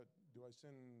I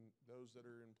send those that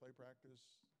are in play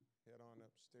practice, head on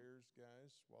upstairs,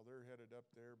 guys. While they're headed up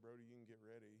there, Brody, you can get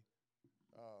ready.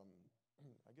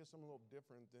 I guess I'm a little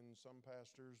different than some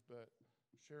pastors, but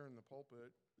sharing the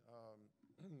pulpit.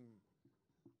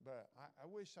 But I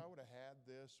wish I would have had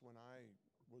this when I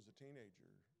was a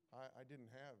teenager. We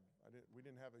didn't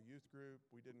have a youth group.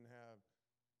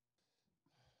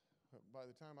 By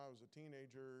the time I was a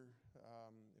teenager,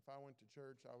 if I went to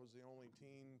church, I was the only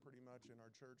teen pretty much in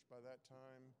our church by that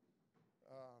time.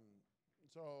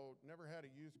 So never had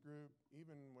a youth group.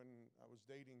 Even when I was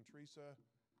dating Teresa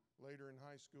later in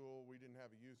high school, we didn't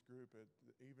have a youth group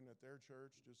even at their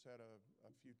church, just had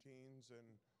a few teens.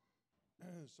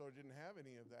 And so I didn't have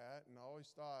any of that. And I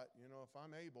always thought, if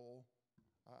I'm able,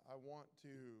 I want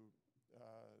to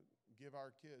give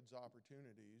our kids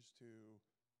opportunities to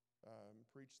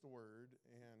preach the word.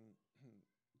 And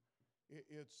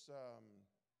it's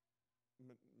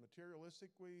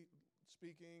materialistically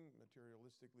speaking,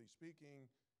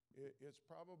 it's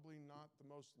probably not the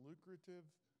most lucrative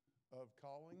of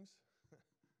callings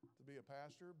to be a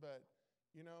pastor, but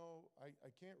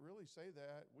I can't really say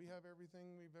that. We have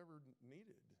everything we've ever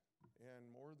needed and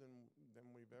more than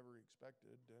we've ever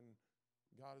expected, and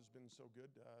God has been so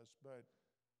good to us. But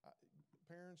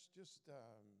parents, just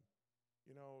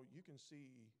you can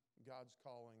see God's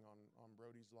calling on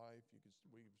Brody's life.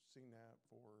 We've seen that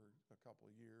for a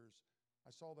couple of years. I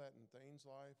saw that in Thane's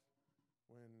life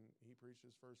when he preached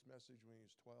his first message when he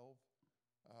was 12.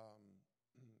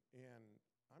 And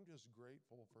I'm just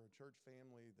grateful for a church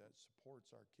family that supports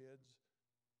our kids.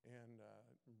 And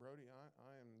Brody,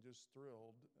 I am just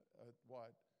thrilled at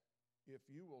if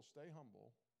you will stay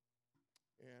humble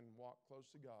and walk close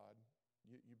to God,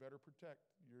 you better protect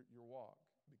your walk,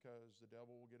 because the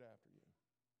devil will get after you.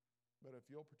 But if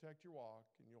you'll protect your walk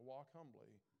and you'll walk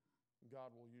humbly,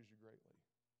 God will use you greatly.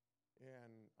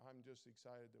 And I'm just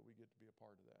excited that we get to be a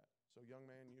part of that. So young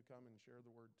man, you come and share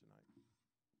the word tonight.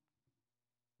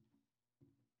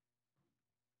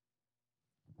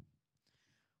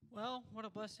 Well, what a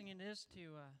blessing it is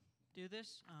to do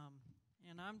this.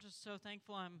 And I'm just so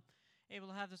thankful I'm able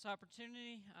to have this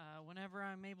opportunity. Whenever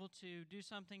I'm able to do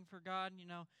something for God,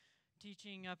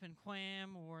 teaching up in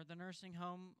Quam or the nursing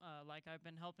home like I've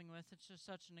been helping with, it's just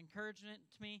such an encouragement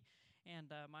to me,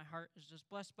 and my heart is just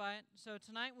blessed by it. So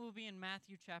tonight we'll be in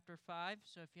Matthew chapter 5.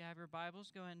 So if you have your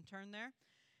Bibles, go ahead and turn there.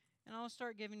 And I'll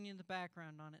start giving you the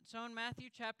background on it. So in Matthew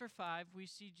chapter 5, we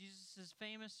see Jesus'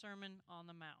 famous Sermon on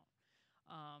the Mount.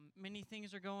 Many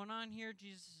things are going on here.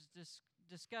 Jesus is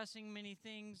discussing many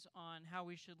things on how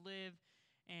we should live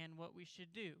and what we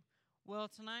should do. Well,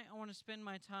 tonight I want to spend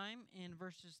my time in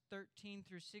verses 13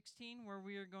 through 16, where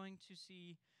we are going to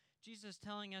see Jesus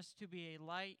telling us to be a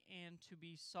light and to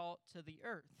be salt to the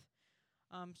earth.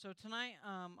 So tonight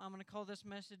I'm going to call this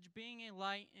message Being a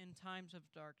Light in Times of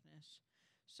Darkness.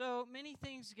 So many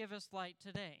things give us light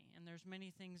today, and there's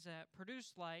many things that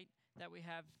produce light that we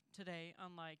have today,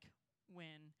 unlike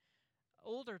when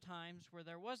older times where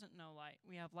there wasn't no light.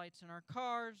 We have lights in our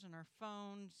cars and our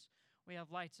phones. We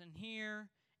have lights in here.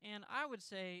 And I would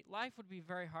say life would be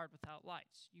very hard without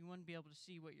lights. You wouldn't be able to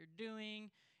see what you're doing.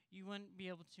 You wouldn't be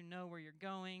able to know where you're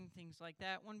going, things like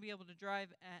that. Wouldn't be able to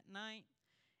drive at night.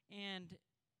 And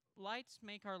lights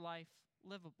make our life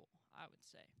livable, I would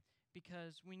say,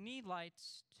 because we need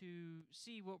lights to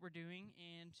see what we're doing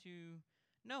and to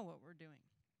know what we're doing.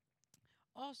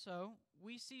 Also,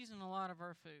 we season a lot of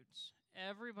our foods.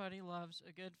 Everybody loves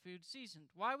a good food seasoned.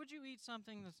 Why would you eat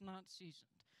something that's not seasoned?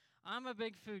 I'm a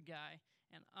big food guy,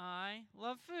 and I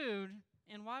love food.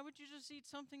 And why would you just eat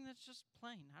something that's just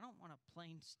plain? I don't want a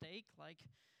plain steak.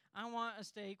 I want a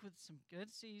steak with some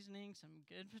good seasoning, some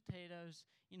good potatoes,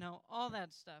 all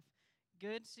that stuff.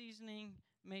 Good seasoning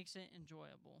makes it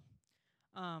enjoyable.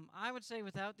 I would say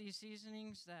without these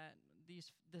seasonings that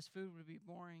this food would be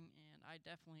boring, and I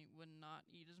definitely would not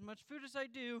eat as much food as I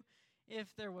do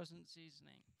if there wasn't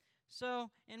seasoning. So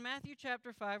in Matthew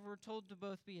chapter 5, we're told to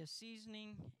both be a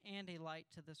seasoning and a light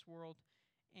to this world.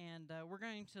 And we're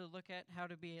going to look at how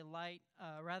to be a light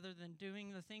rather than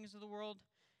doing the things of the world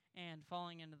and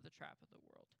falling into the trap of the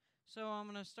world. So I'm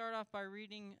going to start off by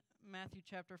reading Matthew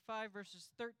chapter 5, verses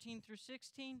 13 through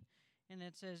 16. And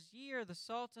it says, "Ye are the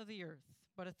salt of the earth,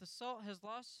 but if the salt has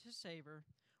lost his savor,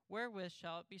 wherewith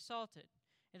shall it be salted?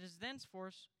 It is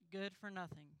thenceforth good for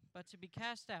nothing, but to be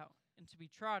cast out and to be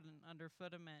trodden under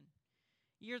foot of men.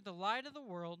 Ye are the light of the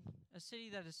world. A city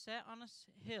that is set on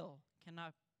a hill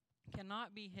cannot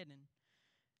be hidden.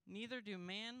 Neither do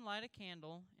man light a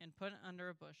candle and put it under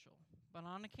a bushel, but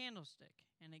on a candlestick,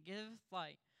 and it giveth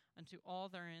light unto all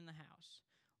that are in the house.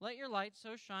 Let your light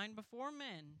so shine before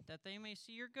men that they may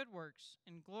see your good works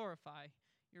and glorify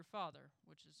your Father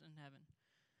which is in heaven.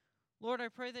 Lord, I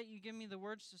pray that you give me the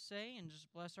words to say and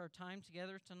just bless our time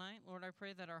together tonight. Lord, I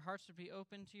pray that our hearts would be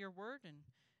open to your word and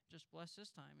just bless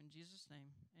this time. In Jesus' name,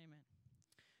 amen.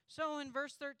 So in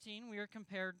verse 13, we are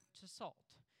compared to salt.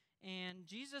 And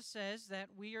Jesus says that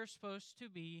we are supposed to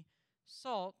be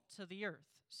salt to the earth,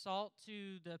 salt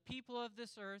to the people of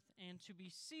this earth, and to be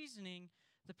seasoning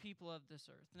the people of this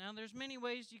earth. Now, there's many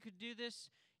ways you could do this.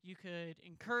 You could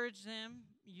encourage them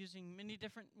using many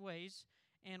different ways.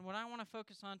 And what I want to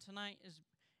focus on tonight is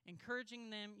encouraging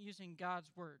them using God's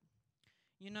word.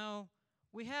 You know,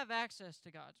 we have access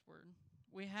to God's word.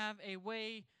 We have a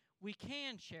way we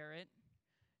can share it.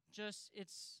 Just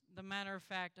it's the matter of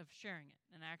fact of sharing it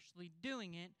and actually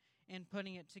doing it and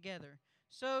putting it together.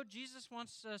 So Jesus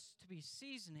wants us to be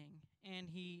seasoning, and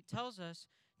he tells us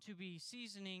to be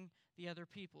seasoning the other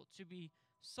people, to be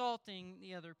salting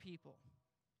the other people.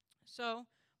 So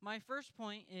my first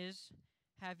point is,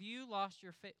 have you lost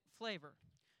your flavor?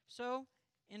 So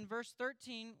in verse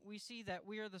 13, we see that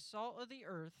we are the salt of the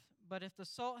earth, but if the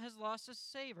salt has lost its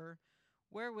savor,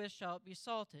 wherewith shall it be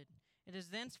salted? It is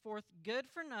thenceforth good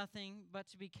for nothing, but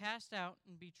to be cast out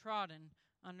and be trodden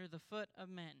under the foot of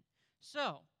men.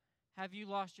 So, have you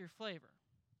lost your flavor?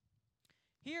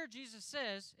 Here Jesus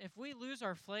says, if we lose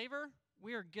our flavor,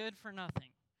 we are good for nothing.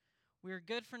 We are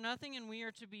good for nothing, and we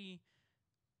are to be,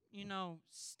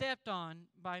 stepped on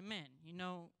by men.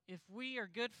 If we are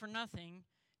good for nothing,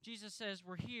 Jesus says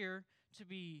we're here to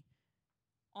be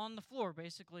on the floor,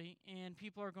 basically, and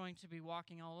people are going to be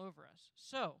walking all over us.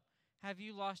 So, have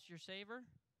you lost your savor?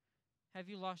 Have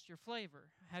you lost your flavor?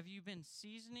 Have you been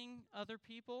seasoning other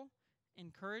people,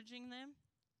 encouraging them?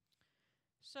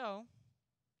 So,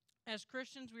 as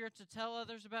Christians, we are to tell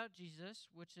others about Jesus,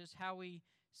 which is how we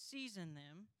season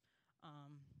them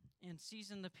and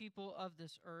season the people of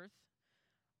this earth.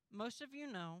 Most of you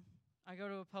know I go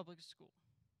to a public school,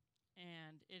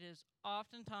 and it is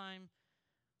oftentimes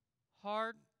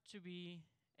hard to be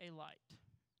a light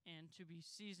and to be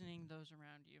seasoning those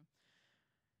around you.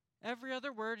 Every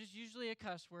other word is usually a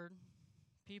cuss word.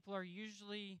 People are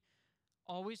usually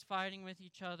always fighting with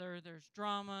each other. There's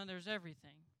drama. There's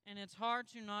everything. And it's hard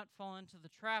to not fall into the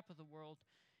trap of the world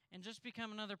and just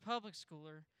become another public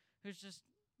schooler who's just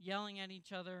yelling at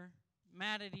each other,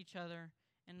 mad at each other,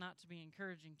 and not to be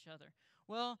encouraging each other.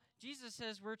 Well, Jesus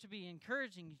says we're to be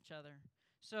encouraging each other.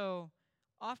 So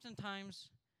oftentimes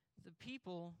the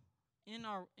people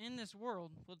in this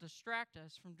world will distract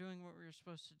us from doing what we're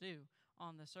supposed to do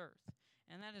on this earth.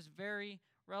 And that is very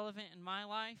relevant in my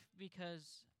life,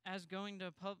 because as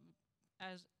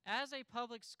a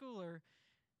public schooler,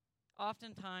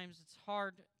 oftentimes it's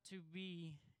hard to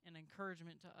be an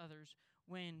encouragement to others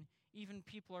when even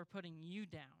people are putting you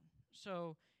down.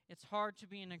 So it's hard to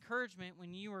be an encouragement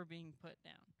when you are being put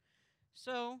down.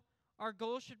 So our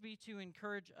goal should be to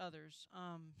encourage others.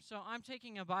 So I'm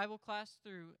taking a Bible class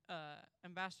through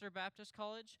Ambassador Baptist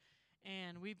College,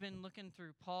 and we've been looking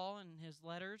through Paul and his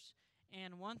letters.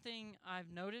 And one thing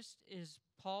I've noticed is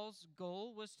Paul's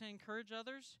goal was to encourage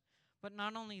others, but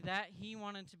not only that, he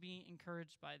wanted to be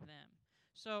encouraged by them.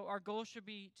 So our goal should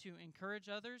be to encourage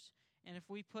others, and if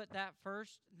we put that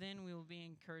first, then we will be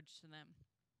encouraged to them.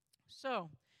 So,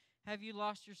 have you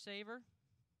lost your savor?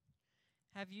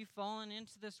 Have you fallen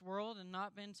into this world and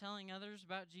not been telling others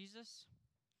about Jesus?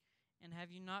 And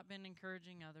have you not been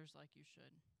encouraging others like you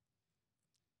should?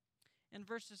 In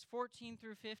verses 14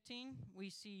 through 15, we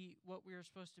see what we are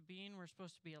supposed to be in. We're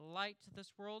supposed to be a light to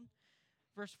this world.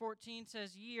 Verse 14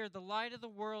 says, "Ye are the light of the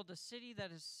world. A city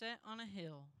that is set on a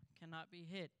hill cannot be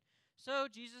hid." So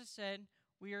Jesus said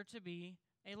we are to be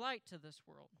a light to this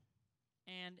world.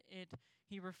 And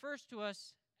he refers to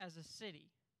us as a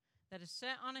city that is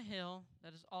set on a hill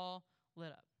that is all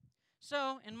lit up.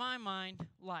 So, in my mind,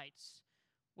 lights.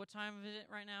 What time is it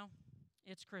right now?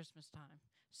 It's Christmas time.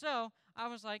 So, I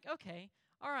was like, okay,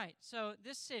 all right, so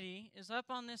this city is up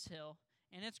on this hill,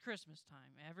 and it's Christmas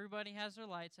time. Everybody has their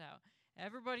lights out.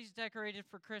 Everybody's decorated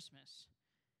for Christmas.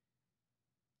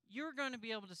 You're going to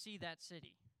be able to see that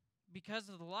city because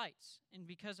of the lights and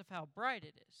because of how bright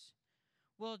it is.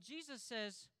 Well, Jesus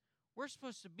says we're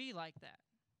supposed to be like that.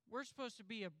 We're supposed to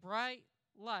be a bright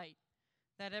light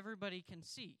that everybody can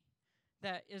see,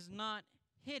 that is not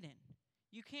hidden.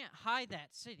 You can't hide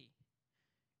that city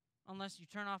unless you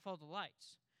turn off all the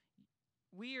lights.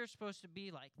 We are supposed to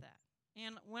be like that.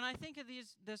 And when I think of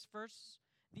these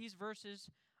verses,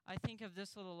 I think of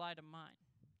this little light of mine.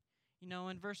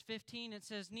 In verse 15 it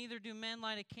says, "Neither do men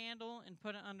light a candle and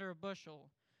put it under a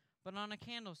bushel, but on a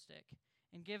candlestick,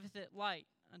 and giveth it light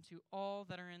unto all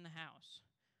that are in the house.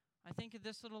 I think of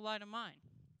this little light of mine.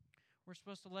 We're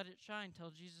supposed to let it shine till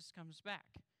Jesus comes back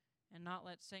and not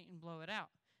let Satan blow it out.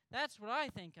 That's what I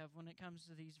think of when it comes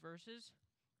to these verses.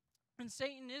 And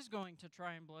Satan is going to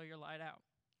try and blow your light out.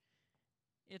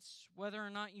 It's whether or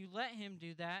not you let him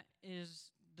do that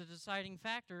is the deciding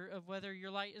factor of whether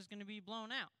your light is going to be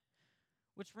blown out.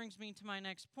 Which brings me to my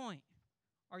next point.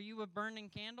 Are you a burning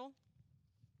candle?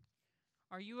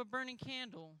 Are you a burning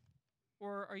candle,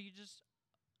 or are you just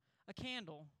a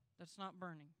candle that's not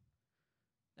burning,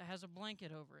 that has a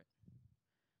blanket over it,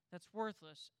 that's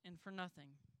worthless and for nothing?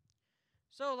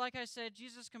 So, like I said,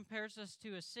 Jesus compares us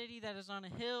to a city that is on a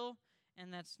hill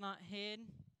and that's not hid.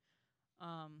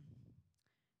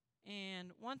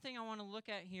 And one thing I want to look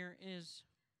at here is,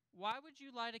 why would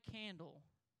you light a candle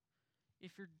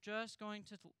if you're just going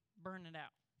to burn it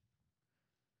out?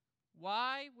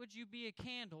 Why would you be a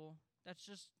candle that's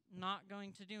just not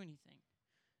going to do anything?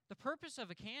 The purpose of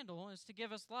a candle is to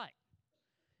give us light.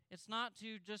 It's not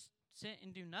to just sit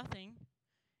and do nothing.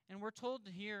 And we're told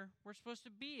here we're supposed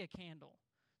to be a candle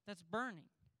that's burning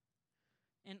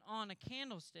and on a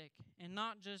candlestick and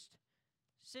not just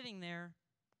sitting there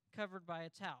covered by a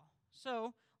towel.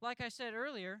 So, like I said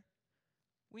earlier,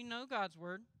 we know God's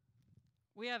word.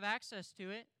 We have access to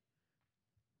it.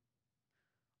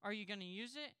 Are you going to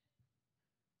use it?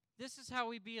 This is how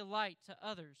we be a light to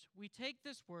others. We take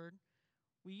this word,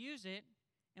 we use it,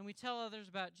 and we tell others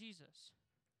about Jesus.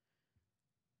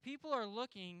 People are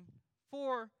looking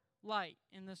for light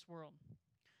in this world.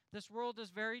 This world is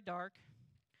very dark,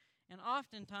 and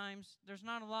oftentimes there's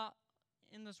not a lot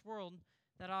in this world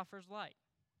that offers light.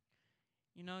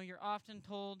 You know, you're often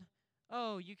told,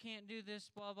 oh, you can't do this,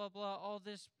 blah, blah, blah, all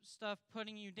this stuff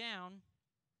putting you down,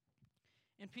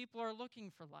 and people are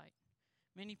looking for light.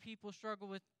 Many people struggle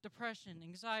with depression,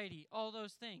 anxiety, all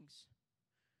those things,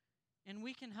 and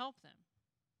we can help them.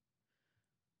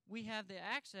 We have the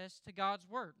access to God's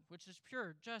word, which is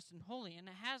pure, just, and holy, and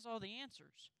it has all the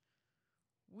answers.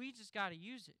 We just got to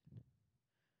use it.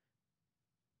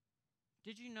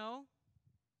 Did you know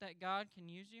that God can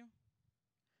use you?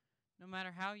 No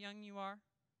matter how young you are,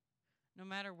 no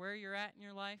matter where you're at in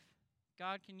your life,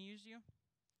 God can use you.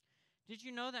 Did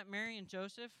you know that Mary and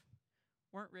Joseph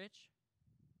weren't rich?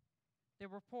 They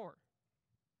were poor.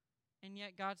 And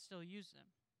yet God still used them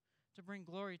to bring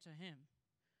glory to Him.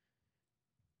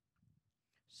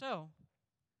 So,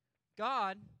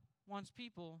 God wants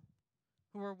people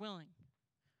who are willing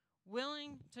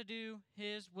to do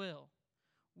His will,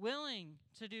 willing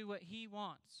to do what He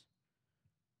wants.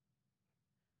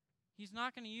 He's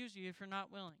not going to use you if you're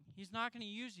not willing. He's not going to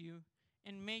use you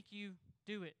and make you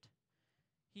do it.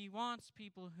 He wants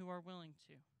people who are willing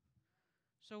to.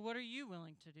 So what are you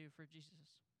willing to do for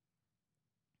Jesus?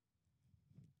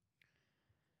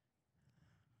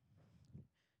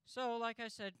 So, like I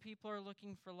said, people are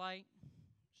looking for light,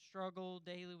 struggle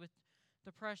daily with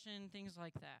depression, things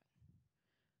like that.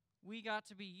 We got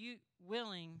to be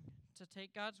willing to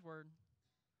take God's word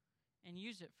and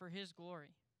use it for His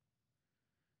glory.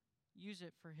 Use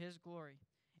it for His glory.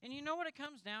 And you know what it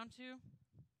comes down to?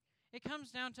 It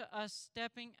comes down to us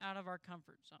stepping out of our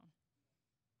comfort zone.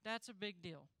 That's a big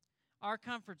deal. Our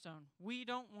comfort zone. We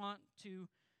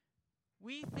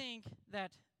think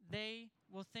that they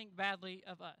will think badly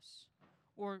of us.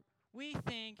 Or we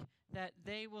think that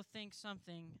they will think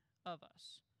something of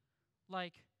us.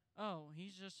 Like, oh,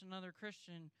 he's just another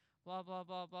Christian, blah, blah,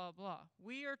 blah, blah, blah.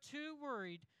 We are too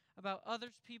worried about other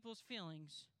people's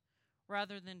feelings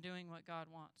rather than doing what God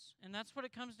wants. And that's what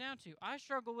it comes down to. I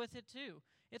struggle with it too.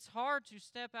 It's hard to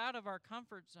step out of our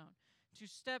comfort zone, to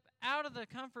step out of the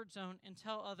comfort zone and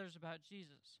tell others about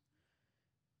Jesus.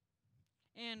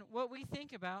 And what we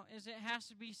think about is it has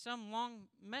to be some long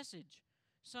message,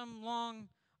 some long,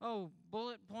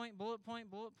 bullet point, bullet point,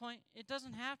 bullet point. It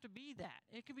doesn't have to be that.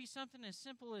 It could be something as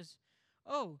simple as,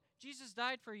 Jesus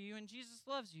died for you and Jesus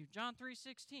loves you, John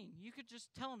 3:16. You could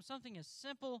just tell them something as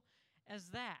simple as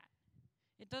that.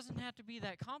 It doesn't have to be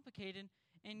that complicated,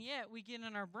 and yet we get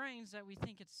in our brains that we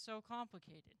think it's so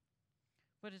complicated.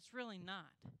 But it's really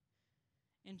not.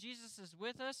 And Jesus is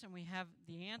with us, and we have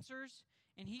the answers,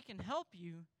 and He can help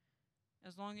you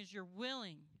as long as you're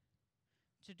willing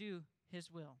to do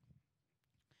His will.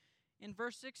 In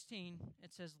verse 16,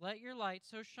 it says, "Let your light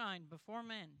so shine before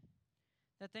men,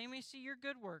 that they may see your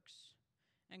good works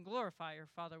and glorify your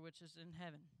Father which is in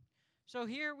heaven." So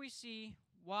here we see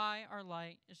why our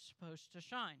light is supposed to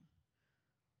shine.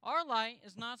 Our light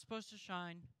is not supposed to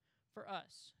shine for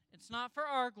us. It's not for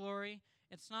our glory.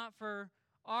 It's not for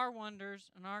our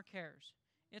wonders and our cares.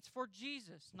 It's for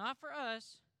Jesus, not for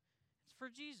us. It's for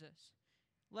Jesus.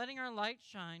 Letting our light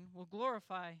shine will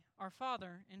glorify our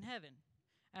Father in heaven.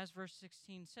 as verse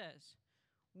 16 says.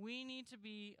 We need to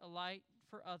be a light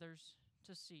for others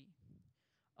to see,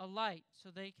 a light so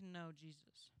they can know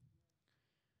Jesus.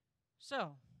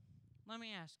 So, let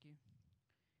me ask you,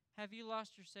 have you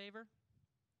lost your savor?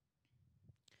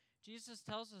 Jesus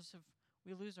tells us if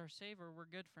we lose our savor, we're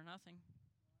good for nothing.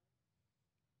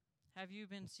 Have you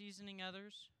been seasoning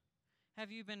others?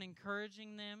 Have you been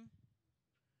encouraging them?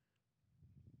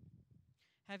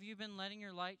 Have you been letting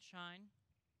your light shine?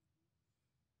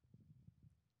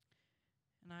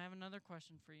 And I have another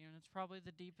question for you, and it's probably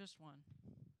the deepest one.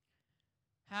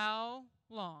 How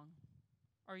long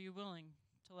are you willing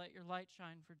to let your light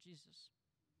shine for Jesus?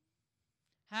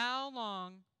 How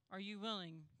long are you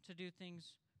willing to do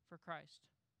things for Christ?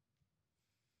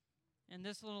 In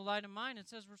this little light of mine, it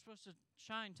says we're supposed to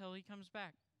shine till He comes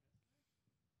back.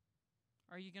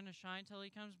 Are you going to shine till He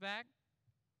comes back?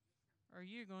 Or are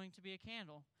you going to be a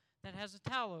candle that has a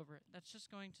towel over it that's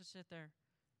just going to sit there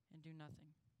and do nothing?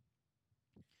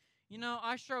 You know,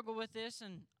 I struggle with this,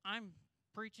 and I'm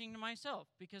preaching to myself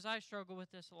because I struggle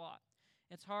with this a lot.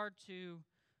 It's hard to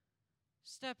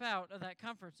step out of that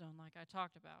comfort zone like I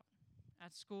talked about.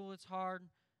 At school, it's hard.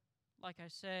 Like I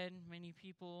said, many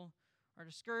people are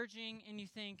discouraging, and you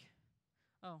think,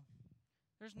 oh,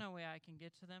 there's no way I can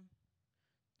get to them.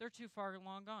 They're too far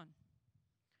long gone.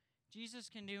 Jesus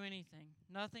can do anything.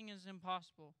 Nothing is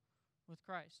impossible with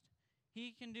Christ.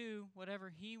 He can do whatever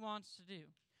He wants to do.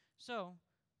 So,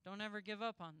 don't ever give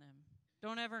up on them.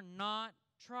 Don't ever not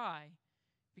try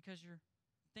because you're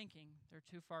thinking they're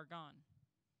too far gone.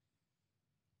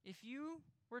 If you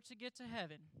were to get to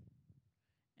heaven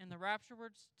and the rapture were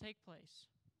to take place,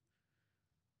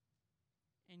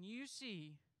 and you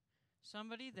see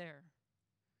somebody there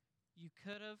you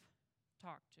could have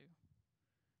talked to,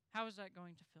 how is that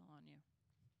going to feel on you?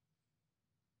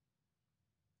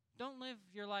 Don't live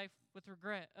your life with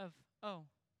regret of, oh,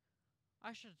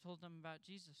 I should have told them about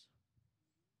Jesus.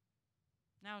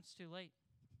 Now it's too late.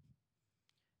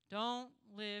 Don't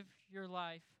live your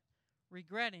life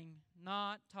regretting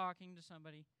not talking to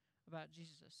somebody about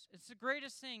Jesus. It's the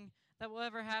greatest thing that will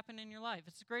ever happen in your life.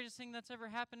 It's the greatest thing that's ever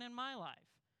happened in my life.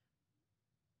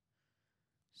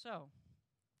 So,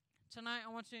 tonight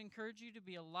I want to encourage you to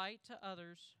be a light to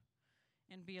others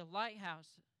and be a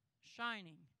lighthouse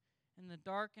shining in the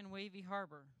dark and wavy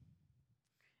harbor.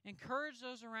 Encourage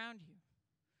those around you.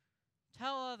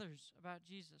 Tell others about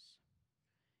Jesus.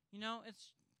 You know, it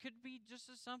could be just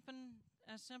as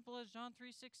simple as John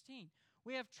 3:16.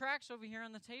 We have tracts over here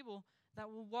on the table that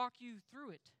will walk you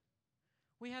through it.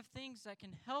 We have things that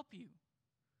can help you.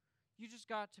 You just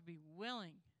got to be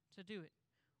willing to do it.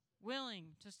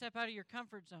 Willing to step out of your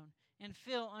comfort zone and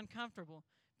feel uncomfortable,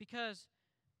 because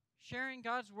sharing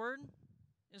God's word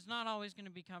is not always going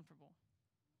to be comfortable.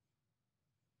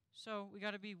 So we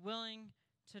got to be willing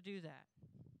to do that.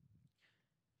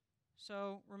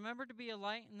 So remember to be a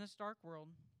light in this dark world,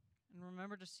 and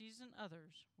remember to season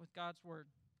others with God's word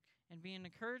and be an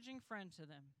encouraging friend to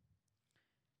them.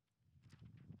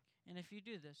 And if you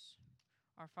do this,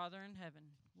 our Father in heaven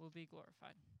will be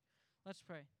glorified. Let's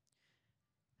pray.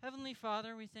 Heavenly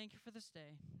Father, we thank you for this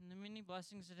day and the many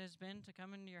blessings it has been to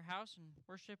come into your house and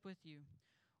worship with you.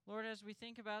 Lord, as we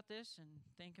think about this and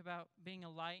think about being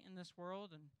a light in this world,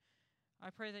 and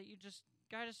I pray that you just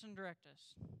guide us and direct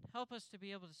us. Help us to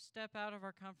be able to step out of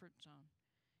our comfort zone,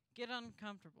 get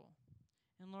uncomfortable,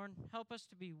 and Lord, help us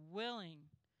to be willing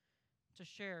to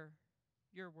share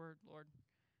your word, Lord.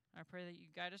 I pray that you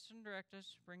guide us and direct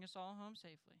us, bring us all home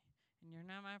safely. In your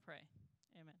name I pray.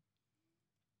 Amen.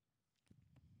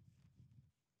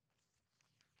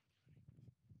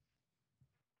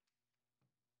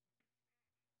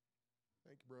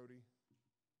 Thank you, Brody.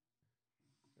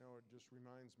 You know, it just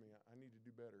reminds me, I need to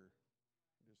do better.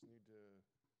 I just need to,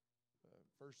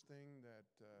 first thing that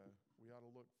we ought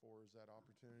to look for is that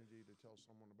opportunity to tell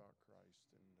someone about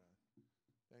Christ. And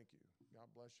thank you.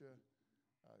 God bless you.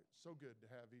 So good to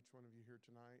have each one of you here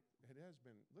tonight. It has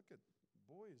been, look at,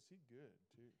 boy, is he good,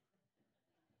 too.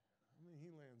 I mean, he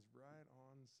lands right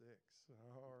on 6.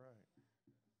 All right.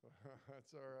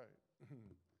 That's all right.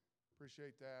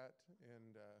 Appreciate that.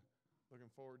 And looking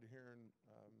forward to hearing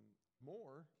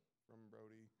more from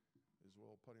Brody, as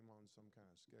we'll put him on some kind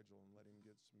of schedule and let him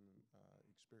get some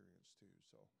experience too.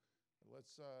 So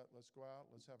let's go out.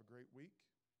 Let's have a great week,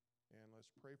 and let's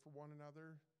pray for one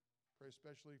another. Pray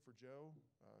especially for Joe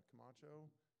Camacho.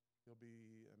 He'll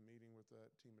be meeting with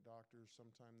a team of doctors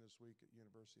sometime this week at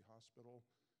University Hospital.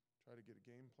 Try to get a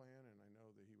game plan, and I know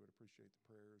that he would appreciate the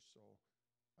prayers. So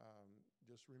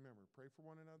just remember, pray for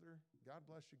one another. God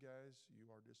bless you guys. You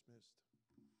are dismissed.